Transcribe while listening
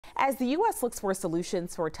As the U.S. looks for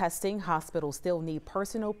solutions for testing, hospitals still need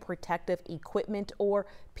personal protective equipment, or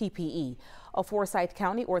PPE. A Forsyth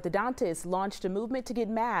County orthodontist launched a movement to get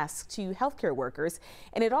masks to healthcare workers,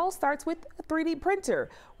 and it all starts with a 3D printer.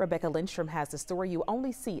 Rebecca Lindstrom has the story you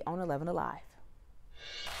only see on 11 Alive.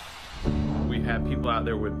 We have people out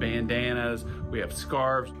there with bandanas, we have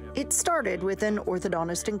scarves. It started with an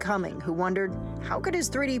orthodontist in Cumming who wondered, how could his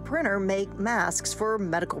 3D printer make masks for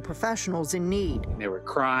medical professionals in need? They were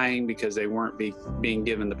crying because they weren't being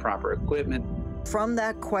given the proper equipment. From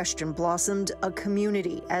that question blossomed a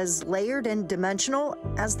community as layered and dimensional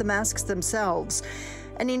as the masks themselves.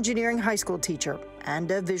 An engineering high school teacher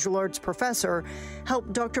and a visual arts professor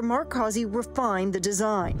helped Dr. Mark Causey refine the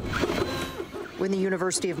design. When the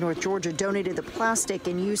University of North Georgia donated the plastic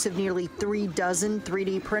and use of nearly 3 dozen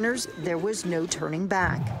 3D printers, there was no turning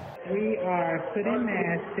back. We are putting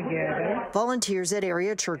masks together. Volunteers at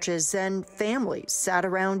area churches and families sat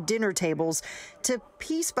around dinner tables to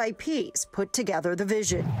piece by piece put together the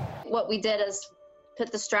vision. What we did is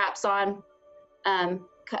put the straps on,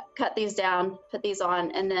 cut these down, put these on,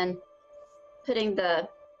 and then putting the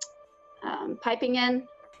piping in.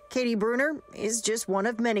 Katie Bruner is just one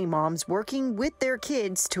of many moms working with their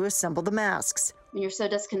kids to assemble the masks. You're so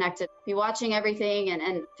disconnected. You're watching everything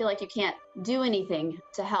and feel like you can't do anything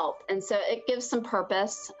to help. And so it gives some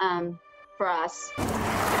purpose for us.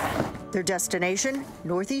 Their destination,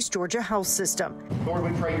 Northeast Georgia Health System. Lord,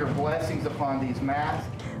 we pray your blessings upon these masks.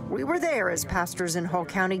 We were there as pastors in Hall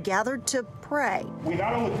County gathered to pray. We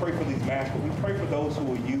not only pray for these masks, but we pray for those who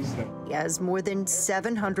will use them. As more than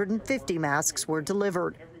 750 masks were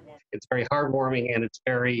delivered. It's very heartwarming and it's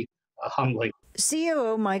very humbling.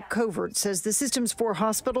 COO Mike Covert says the system's 4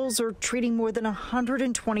 hospitals are treating more than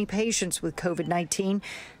 120 patients with COVID-19,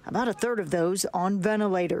 about a third of those on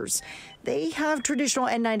ventilators. They have traditional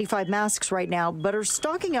N95 masks right now, but are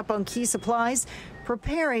stocking up on key supplies,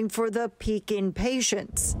 preparing for the peak in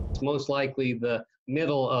patients. It's most likely the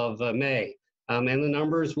middle of May. And the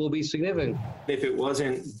numbers will be significant. If it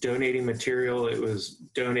wasn't donating material, it was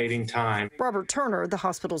donating time. Robert Turner, the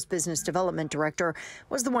hospital's business development director,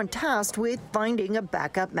 was the one tasked with finding a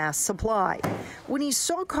backup mask supply. When he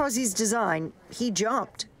saw Causey's design, he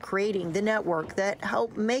jumped, creating the network that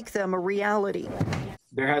helped make them a reality.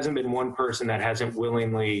 There hasn't been one person that hasn't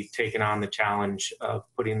willingly taken on the challenge of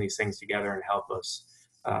putting these things together and help us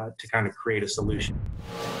to kind of create a solution.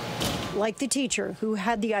 Like the teacher who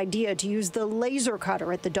had the idea to use the laser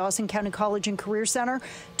cutter at the Dawson County College and Career Center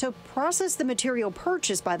to process the material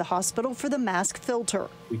purchased by the hospital for the mask filter.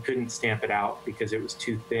 We couldn't stamp it out because it was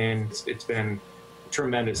too thin. It's been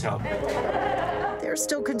tremendous help. There's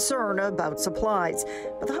still concern about supplies,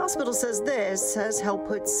 but the hospital says this has helped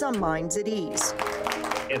put some minds at ease.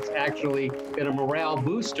 It's actually been a morale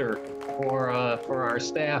booster for our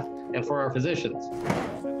staff and for our physicians.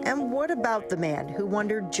 And what about the man who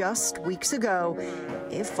wondered just weeks ago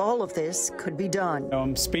if all of this could be done?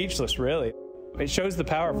 I'm speechless, really. It shows the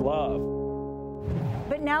power of love.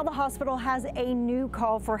 But now the hospital has a new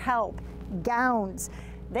call for help: gowns.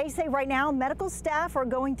 They say right now medical staff are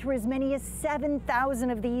going through as many as 7,000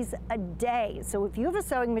 of these a day. So if you have a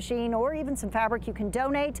sewing machine or even some fabric you can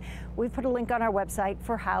donate, we've put a link on our website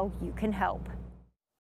for how you can help.